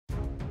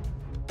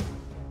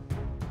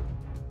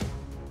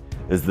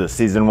As the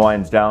season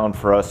winds down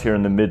for us here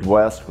in the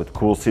Midwest with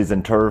cool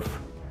season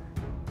turf,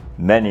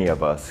 many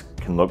of us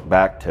can look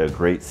back to a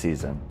great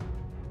season.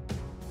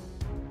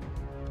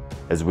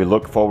 As we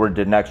look forward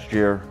to next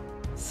year,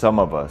 some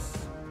of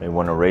us may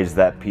want to raise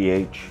that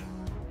pH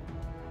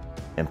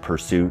in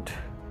pursuit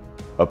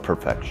of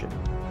perfection.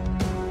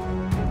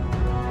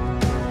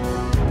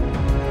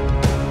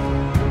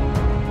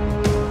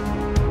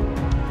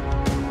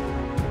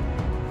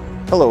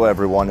 Hello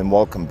everyone, and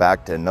welcome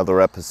back to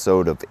another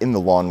episode of In the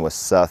Lawn with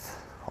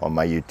Seth on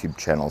my YouTube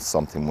channel,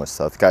 Something with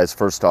Seth. Guys,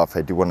 first off,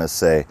 I do want to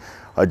say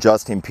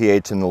adjusting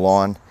pH in the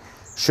lawn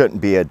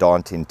shouldn't be a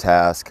daunting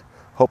task.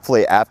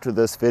 Hopefully after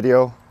this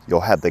video,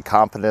 you'll have the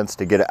confidence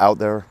to get it out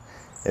there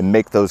and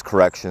make those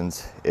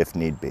corrections if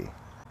need be.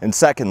 And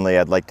secondly,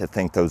 I'd like to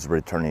thank those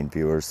returning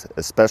viewers,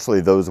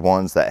 especially those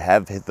ones that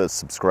have hit the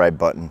subscribe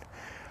button.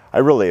 I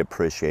really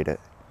appreciate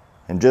it.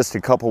 And just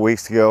a couple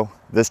weeks ago,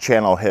 this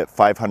channel hit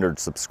 500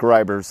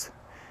 subscribers,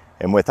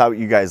 and without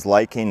you guys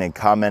liking and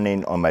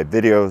commenting on my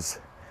videos,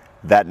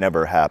 that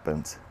never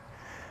happens.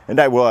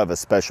 And I will have a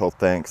special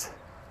thanks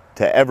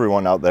to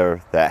everyone out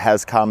there that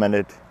has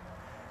commented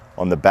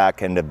on the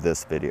back end of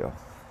this video.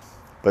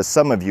 But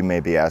some of you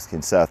may be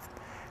asking, Seth,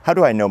 how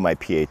do I know my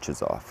pH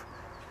is off?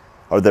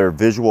 Are there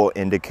visual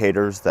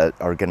indicators that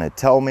are going to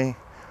tell me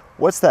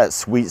what's that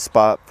sweet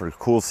spot for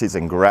cool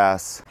season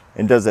grass,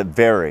 and does it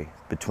vary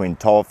between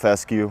tall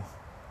fescue,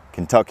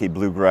 Kentucky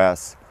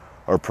bluegrass,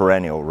 or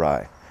perennial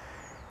rye?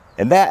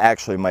 And that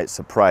actually might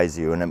surprise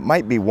you, and it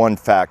might be one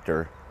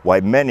factor why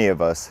many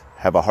of us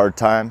have a hard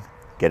time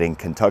getting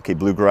Kentucky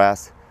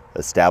bluegrass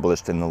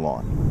established in the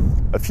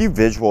lawn. A few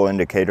visual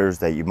indicators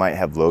that you might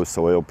have low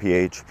soil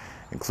pH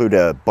include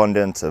an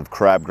abundance of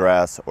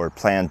crabgrass or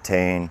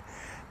plantain.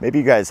 Maybe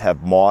you guys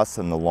have moss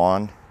in the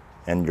lawn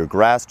and your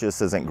grass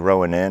just isn't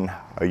growing in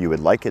how you would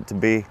like it to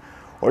be,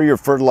 or you're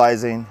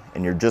fertilizing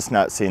and you're just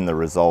not seeing the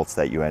results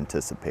that you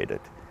anticipated.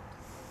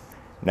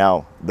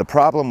 Now, the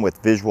problem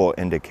with visual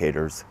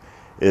indicators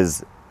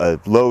is a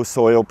low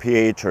soil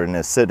pH or an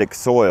acidic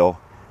soil.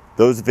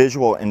 Those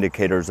visual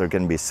indicators are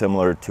going to be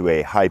similar to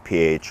a high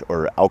pH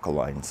or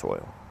alkaline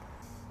soil.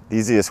 The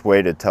easiest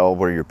way to tell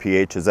where your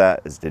pH is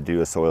at is to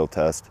do a soil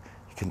test.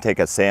 You can take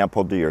a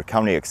sample to your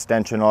county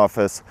extension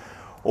office,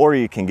 or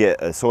you can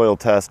get a soil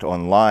test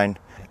online,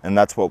 and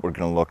that's what we're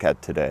going to look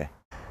at today.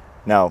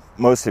 Now,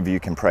 most of you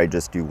can probably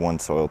just do one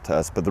soil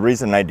test, but the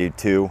reason I do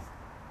two,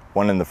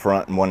 one in the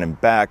front and one in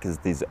back, is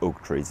these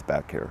oak trees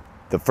back here.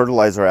 The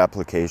fertilizer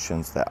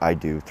applications that I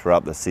do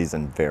throughout the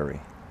season vary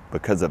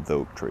because of the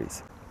oak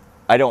trees.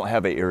 I don't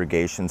have an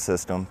irrigation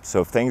system,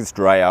 so if things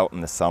dry out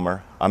in the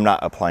summer, I'm not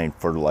applying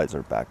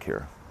fertilizer back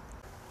here.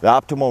 The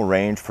optimal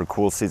range for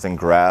cool season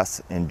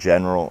grass in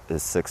general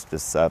is 6 to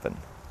 7.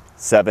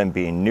 7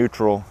 being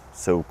neutral,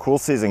 so cool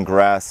season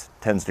grass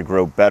tends to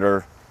grow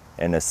better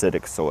in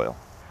acidic soil.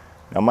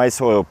 Now my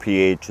soil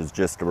pH is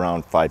just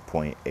around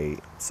 5.8,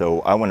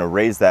 so I want to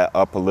raise that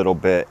up a little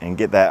bit and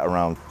get that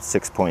around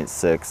 6.6,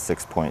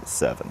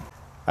 6.7.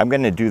 I'm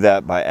going to do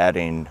that by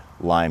adding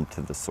lime to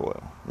the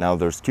soil. Now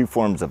there's two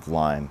forms of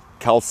lime,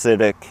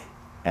 calcitic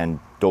and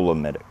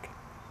dolomitic.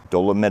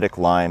 Dolomitic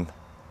lime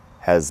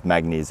has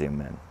magnesium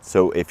in.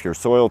 So if your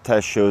soil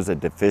test shows a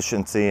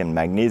deficiency in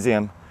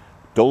magnesium,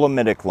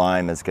 dolomitic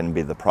lime is going to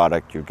be the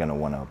product you're going to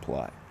want to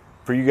apply.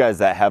 For you guys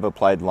that have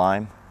applied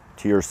lime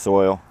to your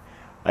soil,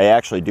 I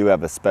actually do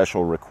have a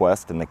special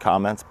request in the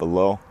comments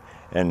below,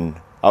 and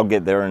I'll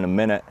get there in a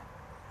minute.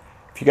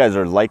 If you guys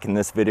are liking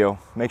this video,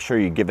 make sure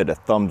you give it a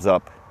thumbs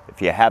up.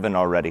 If you haven't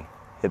already,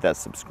 hit that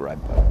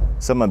subscribe button.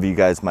 Some of you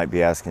guys might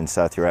be asking,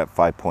 Seth, you're at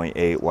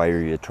 5.8, why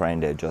are you trying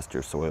to adjust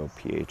your soil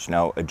pH?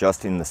 Now,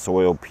 adjusting the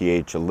soil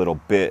pH a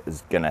little bit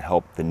is going to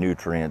help the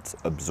nutrients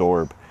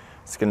absorb.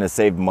 It's going to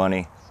save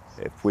money.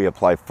 If we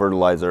apply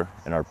fertilizer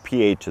and our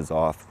pH is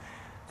off,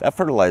 that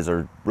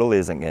fertilizer really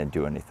isn't going to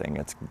do anything.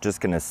 It's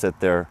just going to sit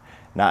there,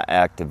 not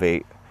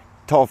activate.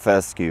 Tall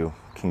fescue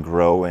can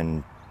grow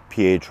in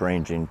pH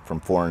ranging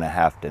from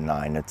 4.5 to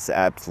 9. It's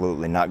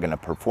absolutely not going to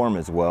perform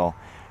as well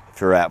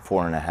if you're at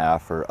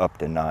 4.5 or up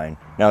to 9.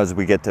 Now as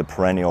we get to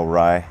perennial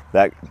rye,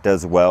 that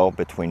does well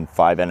between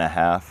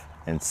 5.5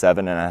 and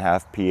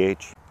 7.5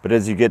 pH. But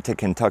as you get to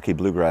Kentucky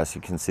bluegrass,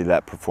 you can see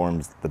that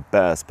performs the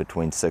best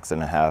between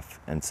 6.5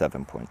 and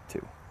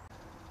 7.2.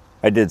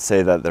 I did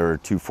say that there are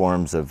two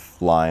forms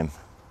of lime,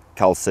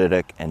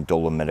 calcitic and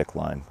dolomitic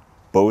lime.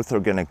 Both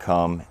are going to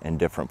come in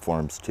different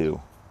forms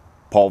too.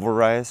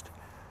 Pulverized,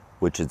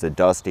 which is a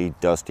dusty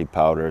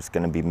powder. It's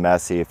going to be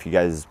messy. If you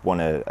guys want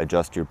to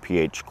adjust your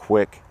pH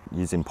quick,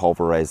 using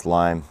pulverized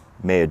lime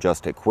may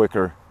adjust it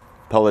quicker.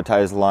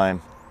 Pelletized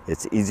lime,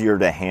 it's easier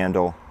to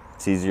handle.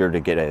 It's easier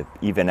to get an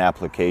even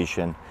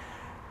application,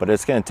 but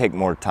it's going to take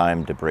more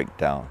time to break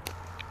down.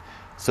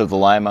 So the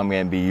lime I'm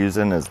going to be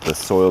using is the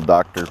Soil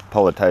Doctor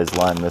pelletized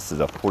lime. This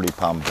is a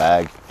 40-pound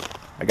bag.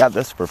 I got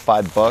this for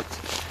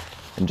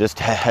 $5. And just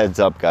a heads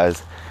up,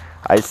 guys,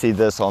 I see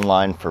this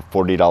online for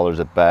 $40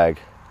 a bag.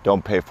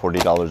 Don't pay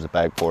 $40 a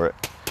bag for it.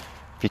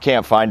 If you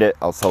can't find it,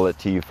 I'll sell it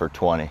to you for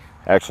 $20.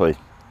 Actually,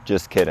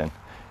 just kidding.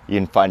 You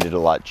can find it a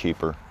lot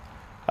cheaper.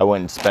 I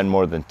wouldn't spend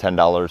more than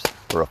 $10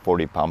 for a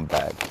 40-pound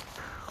bag.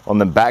 On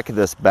the back of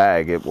this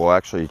bag, it will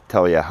actually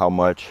tell you how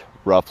much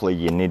roughly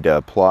you need to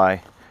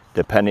apply,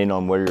 depending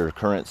on where your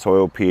current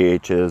soil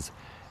pH is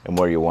and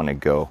where you want to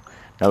go.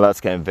 Now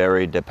that's going to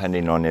vary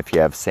depending on if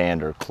you have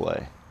sand or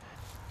clay.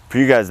 For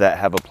you guys that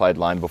have applied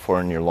lime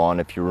before in your lawn,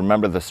 if you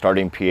remember the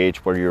starting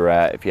pH where you're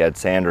at, if you had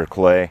sand or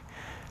clay,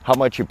 how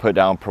much you put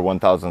down per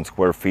 1,000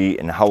 square feet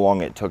and how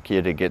long it took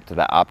you to get to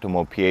the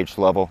optimal pH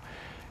level,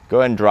 go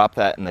ahead and drop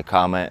that in the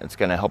comment. It's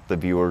going to help the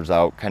viewers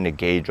out kind of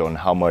gauge on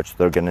how much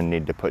they're going to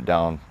need to put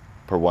down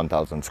per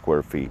 1,000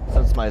 square feet.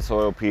 Since my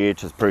soil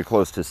pH is pretty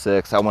close to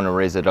 6, I want to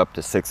raise it up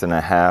to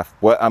 6.5.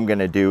 What I'm going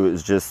to do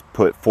is just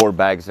put 4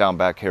 bags down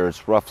back here.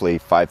 It's roughly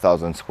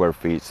 5,000 square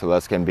feet, so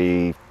that's going to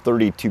be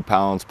 32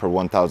 pounds per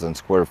 1,000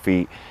 square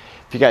feet.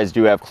 If you guys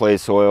do have clay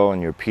soil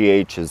and your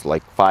pH is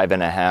like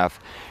 5.5,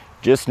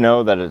 just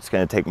know that it's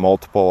going to take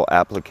multiple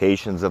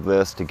applications of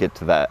this to get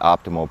to that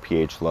optimal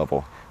pH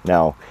level.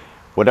 Now,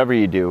 whatever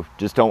you do,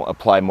 just don't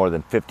apply more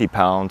than 50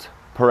 pounds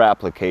per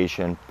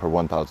application per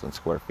 1,000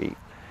 square feet.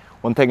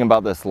 One thing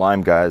about this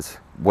lime, guys,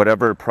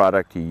 whatever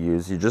product you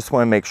use, you just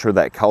want to make sure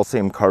that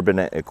calcium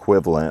carbonate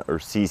equivalent, or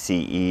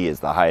CCE, is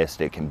the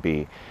highest it can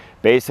be.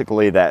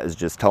 Basically, that is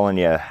just telling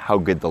you how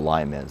good the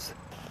lime is.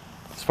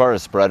 As far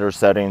as spreader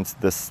settings,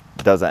 this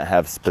doesn't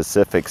have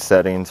specific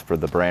settings for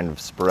the brand of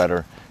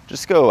spreader.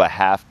 Just go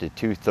 1/2 to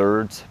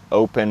 2/3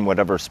 open,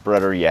 whatever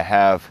spreader you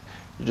have.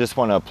 You just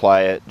want to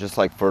apply it just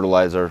like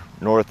fertilizer,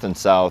 north and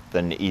south,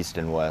 then east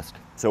and west.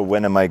 So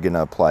when am I going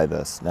to apply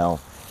this? Now,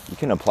 you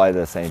can apply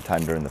this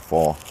anytime during the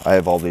fall. I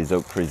have all these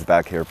oak trees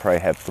back here, probably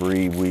have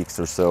 3 weeks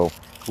or so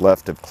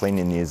left of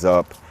cleaning these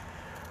up.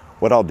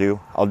 What I'll do,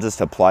 I'll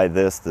just apply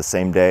this the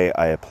same day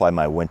I apply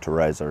my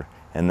winterizer.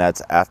 And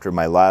that's after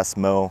my last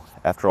mow,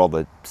 after all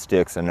the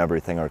sticks and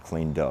everything are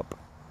cleaned up.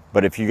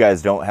 But if you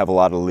guys don't have a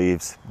lot of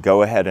leaves,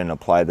 go ahead and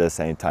apply this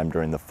anytime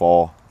during the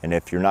fall. And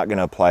if you're not going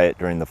to apply it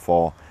during the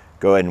fall,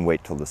 go ahead and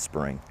wait till the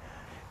spring.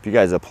 If you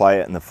guys apply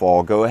it in the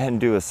fall, go ahead and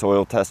do a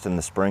soil test in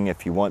the spring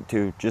if you want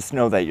to. Just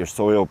know that your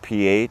soil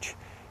pH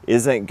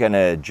isn't going to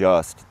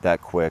adjust that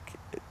quick.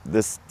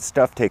 This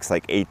stuff takes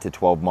like 8 to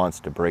 12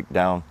 months to break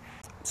down.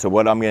 So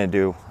what I'm going to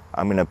do,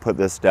 I'm going to put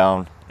this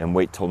down and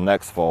wait till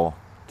next fall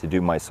to do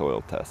my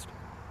soil test.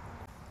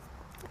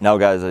 Now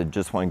guys, I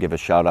just want to give a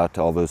shout out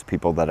to all those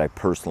people that I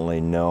personally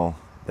know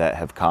that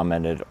have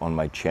commented on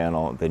my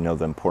channel. They know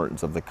the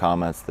importance of the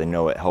comments. They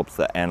know it helps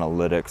the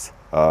analytics.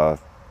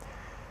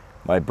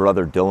 My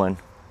brother Dylan,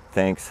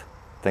 thanks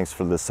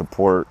for the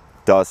support.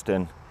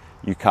 Dustin,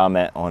 you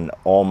comment on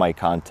all my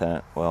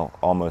content, well,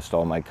 almost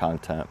all my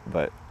content,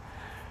 but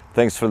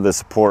thanks for the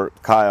support.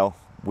 Kyle,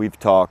 we've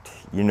talked,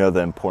 you know the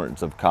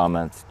importance of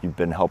comments. You've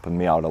been helping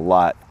me out a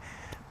lot.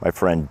 My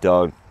friend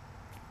Doug,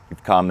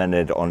 you've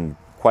commented on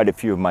quite a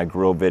few of my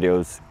grill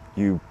videos.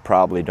 You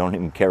probably don't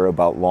even care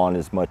about lawn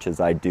as much as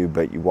I do,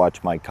 but you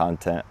watch my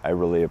content. I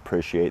really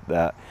appreciate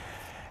that.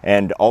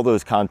 And all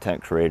those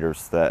content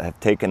creators that have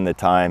taken the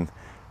time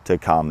to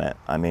comment.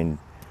 I mean,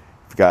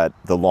 you've got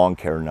the lawn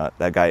care nut.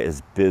 That guy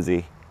is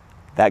busy.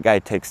 That guy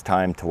takes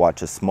time to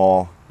watch a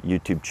small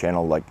YouTube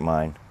channel like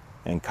mine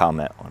and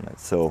comment on it.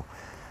 So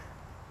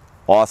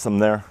awesome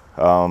there.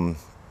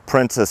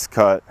 Princess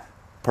Cut,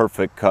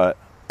 Perfect Cut,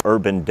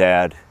 Urban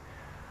Dad,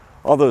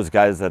 all those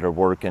guys that are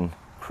working,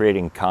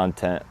 creating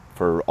content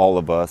for all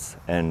of us,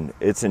 and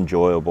it's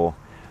enjoyable.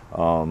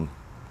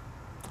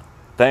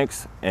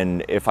 Thanks,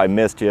 and if I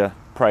missed you,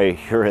 probably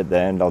here at the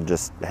end, I'll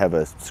just have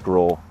a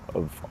scroll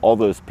of all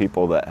those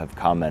people that have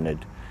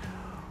commented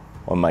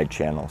on my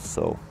channel.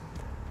 So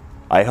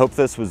I hope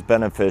this was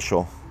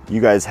beneficial.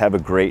 You guys have a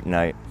great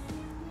night.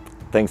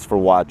 Thanks for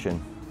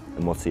watching,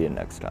 and we'll see you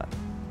next time.